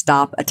sort of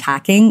stop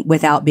attacking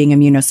without being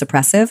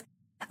immunosuppressive.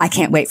 I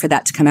can't wait for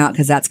that to come out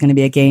because that's going to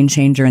be a game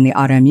changer in the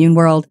autoimmune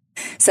world.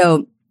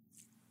 So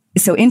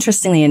so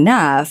interestingly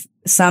enough,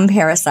 some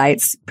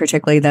parasites,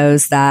 particularly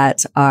those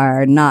that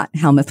are not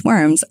Helminth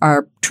worms,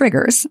 are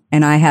triggers.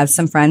 And I have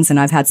some friends, and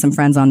I've had some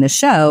friends on this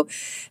show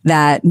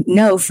that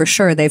know for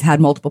sure they've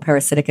had multiple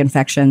parasitic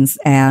infections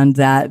and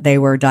that they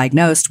were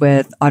diagnosed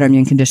with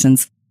autoimmune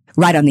conditions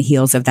right on the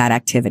heels of that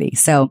activity.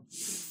 So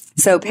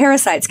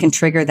parasites can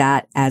trigger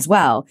that as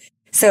well.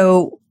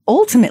 So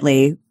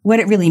ultimately, what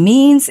it really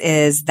means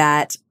is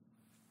that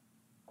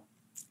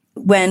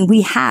when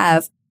we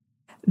have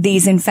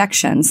these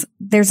infections,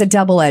 there's a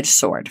double-edged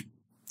sword.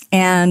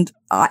 And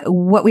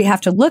what we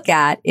have to look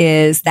at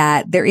is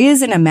that there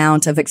is an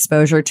amount of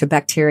exposure to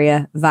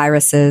bacteria,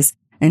 viruses,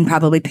 and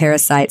probably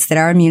parasites that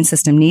our immune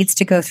system needs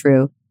to go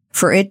through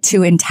for it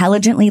to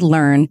intelligently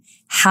learn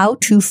how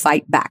to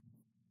fight back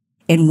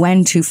and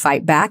when to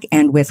fight back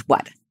and with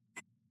what.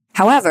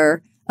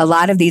 However, a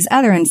lot of these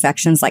other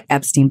infections like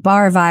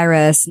Epstein-Barr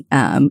virus,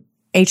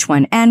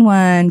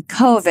 H1N1,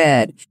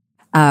 COVID,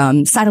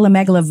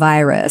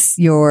 cytomegalovirus,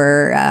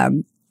 your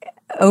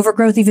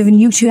overgrowth of even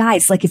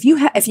UTIs. Like if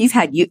you've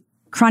had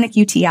chronic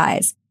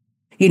UTIs,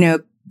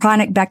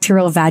 chronic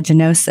bacterial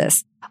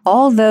vaginosis,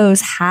 all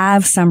those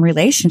have some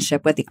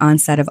relationship with the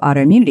onset of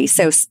autoimmunity.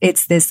 So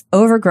it's this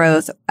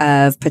overgrowth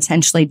of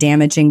potentially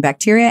damaging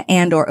bacteria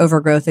and or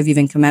overgrowth of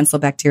even commensal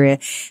bacteria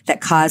that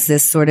cause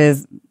this sort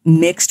of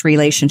mixed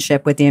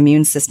relationship with the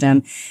immune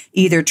system,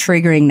 either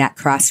triggering that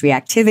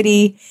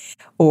cross-reactivity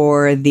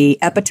or the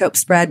epitope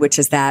spread, which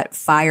is that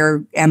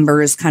fire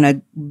embers kind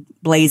of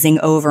blazing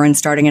over and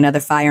starting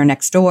another fire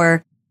next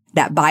door.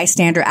 That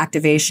bystander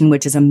activation,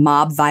 which is a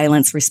mob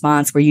violence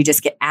response where you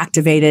just get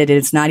activated and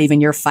it's not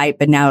even your fight,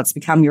 but now it's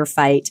become your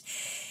fight.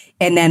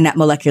 And then that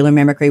molecular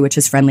mimicry, which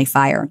is friendly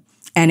fire.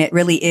 And it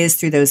really is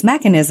through those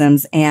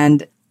mechanisms.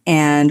 And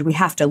we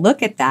have to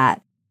look at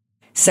that.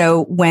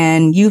 So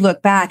when you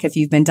look back, if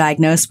you've been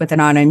diagnosed with an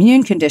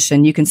autoimmune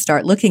condition, you can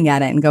start looking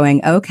at it and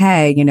going,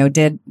 okay,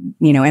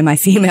 am I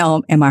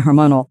female? Am I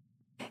hormonal?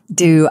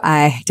 Did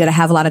I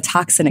have a lot of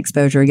toxin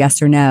exposure?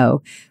 Yes or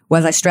no?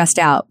 Was I stressed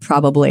out?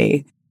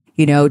 Probably.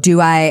 Do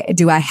I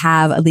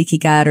have a leaky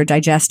gut or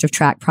digestive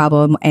tract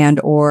problem, and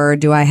or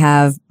do I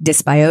have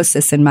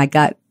dysbiosis in my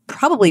gut?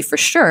 Probably for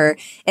sure.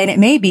 And it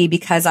may be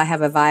because I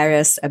have a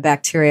virus, a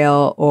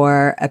bacterial,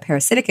 or a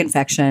parasitic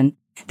infection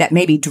that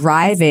may be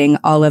driving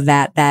all of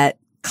that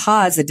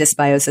cause a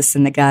dysbiosis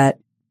in the gut,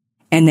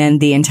 and then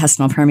the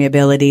intestinal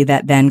permeability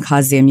that then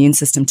cause the immune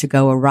system to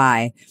go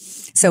awry.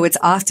 So it's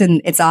often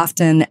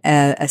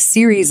a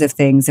series of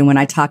things. And when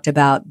I talked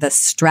about the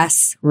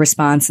stress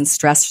response and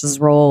stress's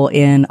role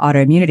in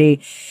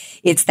autoimmunity,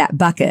 it's that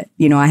bucket.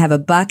 I have a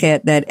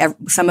bucket that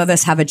some of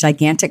us have a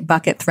gigantic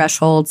bucket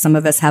threshold. Some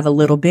of us have a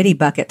little bitty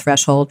bucket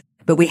threshold,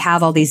 but we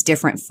have all these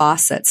different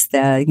faucets,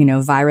 the,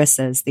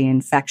 viruses, the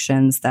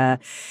infections, the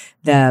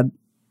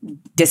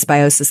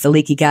dysbiosis, the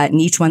leaky gut, and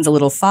each one's a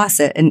little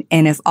faucet. And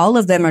if all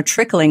of them are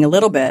trickling a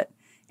little bit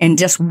and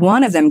just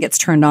one of them gets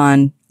turned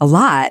on a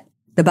lot,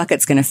 the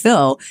bucket's going to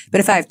fill.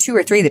 But if I have two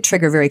or three that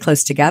trigger very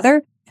close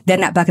together,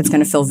 then that bucket's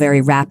going to fill very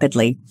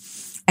rapidly.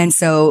 And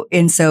so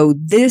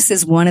this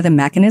is one of the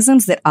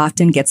mechanisms that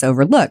often gets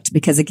overlooked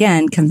because,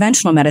 again,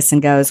 conventional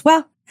medicine goes,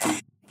 well,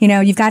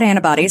 you've got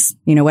antibodies,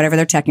 whatever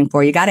they're checking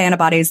for. You got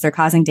antibodies, they're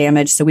causing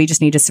damage. So we just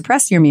need to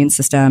suppress your immune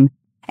system.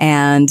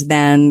 And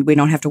then we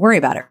don't have to worry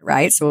about it,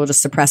 right? So we'll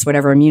just suppress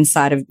whatever immune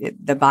side of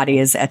the body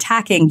is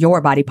attacking your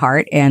body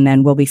part, and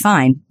then we'll be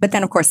fine. But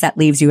then, of course, that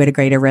leaves you at a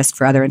greater risk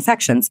for other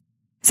infections.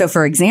 So,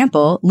 for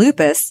example,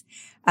 lupus,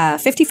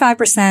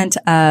 55%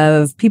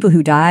 of people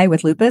who die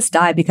with lupus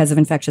die because of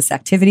infectious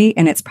activity,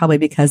 and it's probably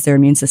because their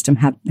immune system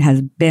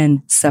has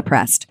been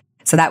suppressed.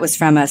 So that was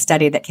from a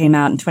study that came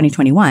out in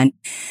 2021.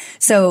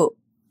 So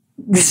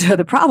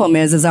the problem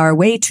is our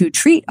way to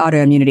treat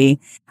autoimmunity,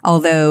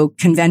 although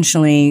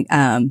conventionally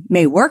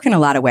may work in a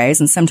lot of ways,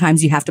 and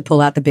sometimes you have to pull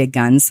out the big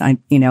guns.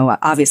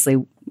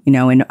 Obviously,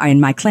 in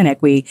my clinic,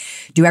 we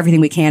do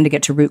everything we can to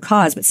get to root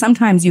cause, but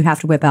sometimes you have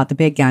to whip out the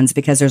big guns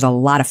because there's a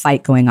lot of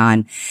fight going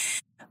on.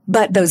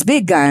 But those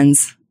big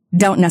guns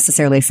don't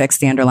necessarily fix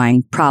the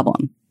underlying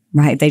problem,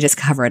 right? They just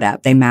cover it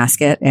up. They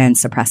mask it and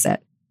suppress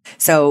it.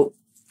 So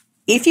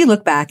if you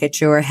look back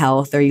at your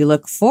health or you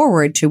look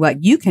forward to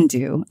what you can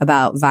do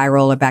about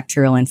viral or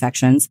bacterial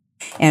infections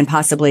and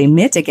possibly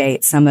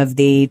mitigate some of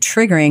the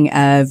triggering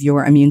of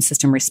your immune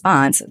system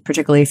response,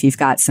 particularly if you've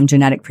got some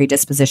genetic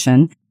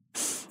predisposition,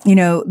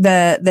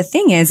 the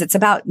thing is, it's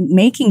about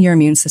making your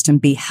immune system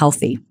be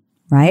healthy,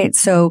 right?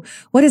 So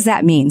what does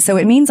that mean? So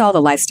it means all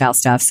the lifestyle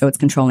stuff. So it's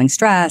controlling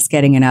stress,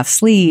 getting enough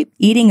sleep,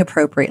 eating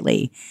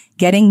appropriately,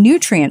 getting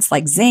nutrients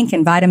like zinc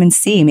and vitamin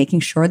C,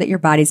 making sure that your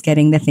body's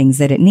getting the things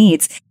that it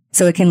needs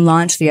so it can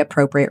launch the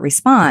appropriate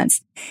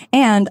response.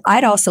 And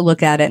I'd also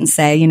look at it and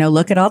say,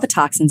 look at all the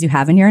toxins you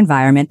have in your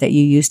environment that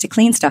you use to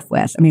clean stuff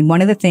with. I mean,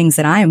 one of the things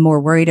that I am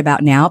more worried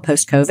about now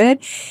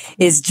post-COVID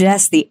is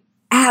just the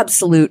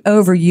absolute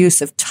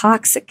overuse of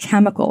toxic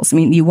chemicals. I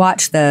mean, you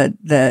watch the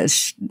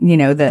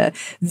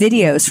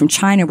videos from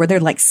China where they're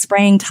like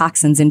spraying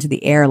toxins into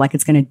the air like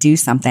it's going to do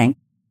something.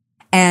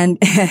 And,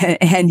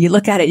 and you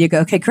look at it, you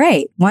go, okay,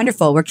 great,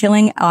 wonderful. We're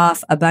killing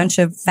off a bunch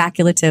of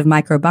facultative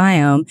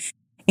microbiome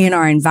in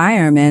our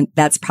environment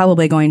that's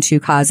probably going to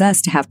cause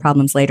us to have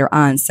problems later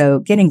on. So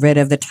getting rid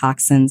of the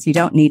toxins. You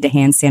don't need to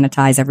hand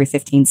sanitize every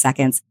 15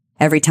 seconds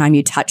every time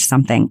you touch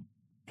something.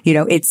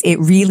 It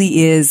really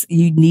is,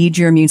 you need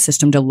your immune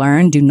system to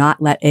learn. Do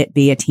not let it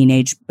be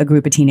a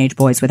group of teenage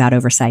boys without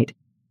oversight.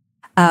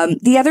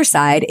 The other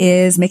side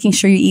is making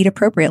sure you eat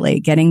appropriately,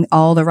 getting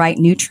all the right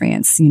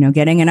nutrients,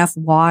 getting enough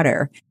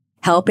water,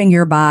 helping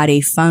your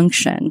body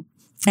function.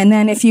 And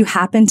then if you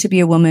happen to be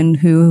a woman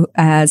who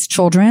has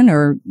children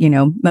or,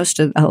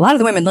 a lot of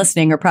the women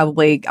listening are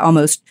probably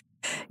almost,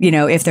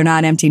 if they're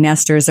not empty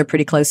nesters, they're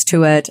pretty close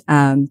to it.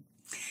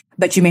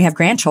 But you may have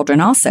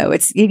grandchildren also.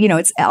 It's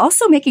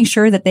also making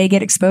sure that they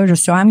get exposure.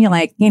 So I'm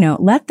like,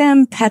 let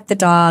them pet the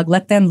dog,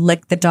 let them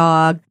lick the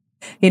dog,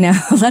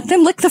 let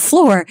them lick the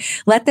floor,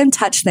 let them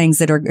touch things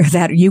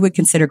that you would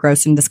consider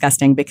gross and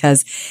disgusting,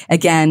 because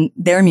again,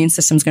 their immune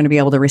system is going to be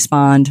able to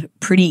respond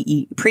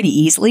pretty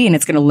easily, and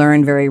it's going to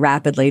learn very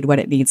rapidly what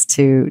it needs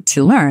to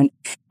learn.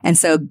 And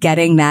so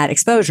getting that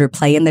exposure,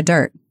 play in the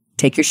dirt,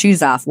 take your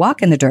shoes off,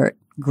 walk in the dirt,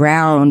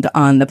 ground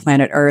on the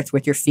planet Earth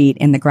with your feet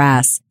in the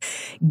grass,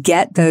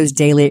 get those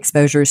daily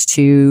exposures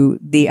to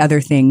the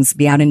other things,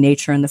 be out in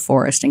nature in the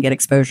forest and get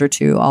exposure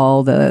to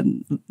all the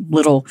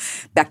little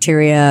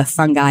bacteria,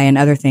 fungi, and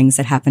other things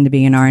that happen to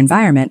be in our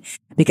environment.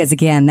 Because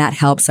again, that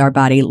helps our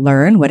body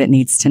learn what it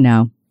needs to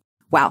know.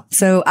 Wow.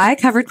 So I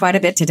covered quite a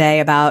bit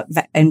today about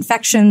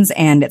infections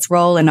and its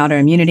role in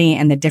autoimmunity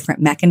and the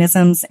different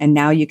mechanisms. And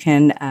now you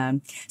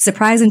can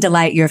surprise and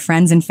delight your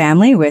friends and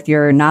family with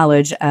your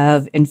knowledge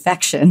of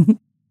infection.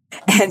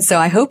 And so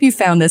I hope you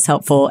found this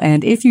helpful.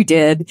 And if you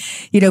did,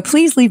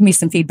 please leave me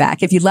some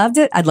feedback. If you loved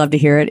it, I'd love to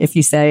hear it. If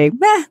you say,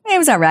 it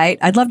was all right,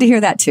 I'd love to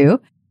hear that too.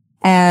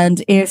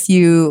 And if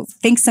you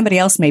think somebody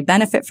else may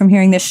benefit from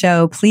hearing this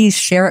show, please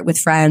share it with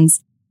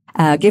friends.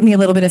 Give me a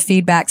little bit of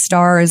feedback,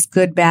 stars,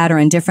 good, bad, or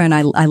indifferent.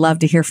 I love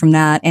to hear from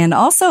that. And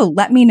also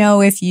let me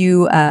know if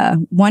you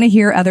want to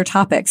hear other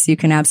topics. You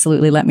can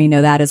absolutely let me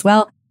know that as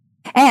well.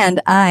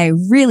 And I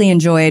really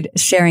enjoyed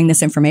sharing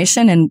this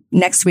information. And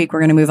next week, we're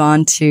going to move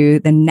on to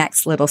the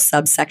next little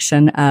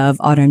subsection of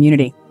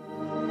autoimmunity.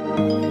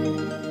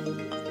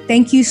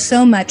 Thank you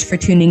so much for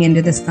tuning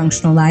into This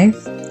Functional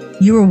Life.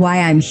 You are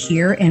why I'm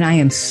here, and I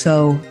am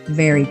so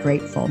very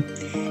grateful.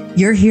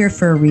 You're here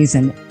for a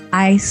reason.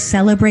 I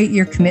celebrate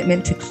your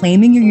commitment to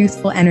claiming your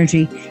youthful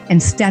energy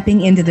and stepping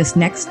into this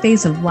next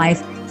phase of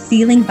life,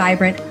 feeling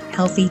vibrant,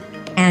 healthy,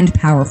 and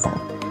powerful.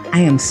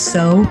 I am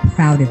so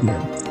proud of you.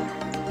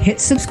 Hit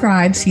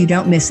subscribe so you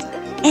don't miss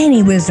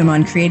any wisdom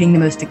on creating the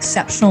most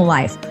exceptional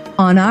life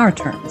on our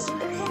terms.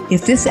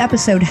 If this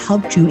episode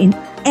helped you in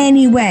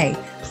any way,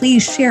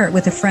 please share it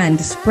with a friend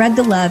to spread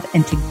the love,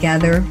 and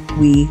together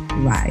we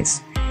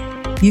rise.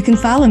 You can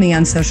follow me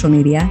on social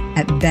media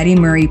at Betty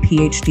Murray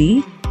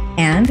PhD.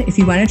 And if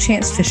you want a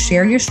chance to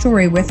share your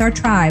story with our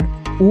tribe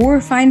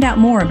or find out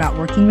more about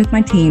working with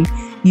my team,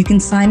 you can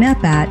sign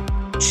up at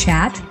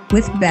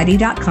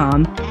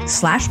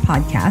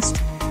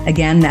chatwithbetty.com/podcast.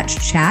 Again, that's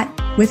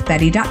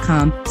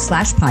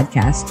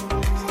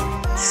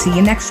chatwithbetty.com/podcast. See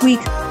you next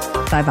week.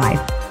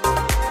 Bye-bye.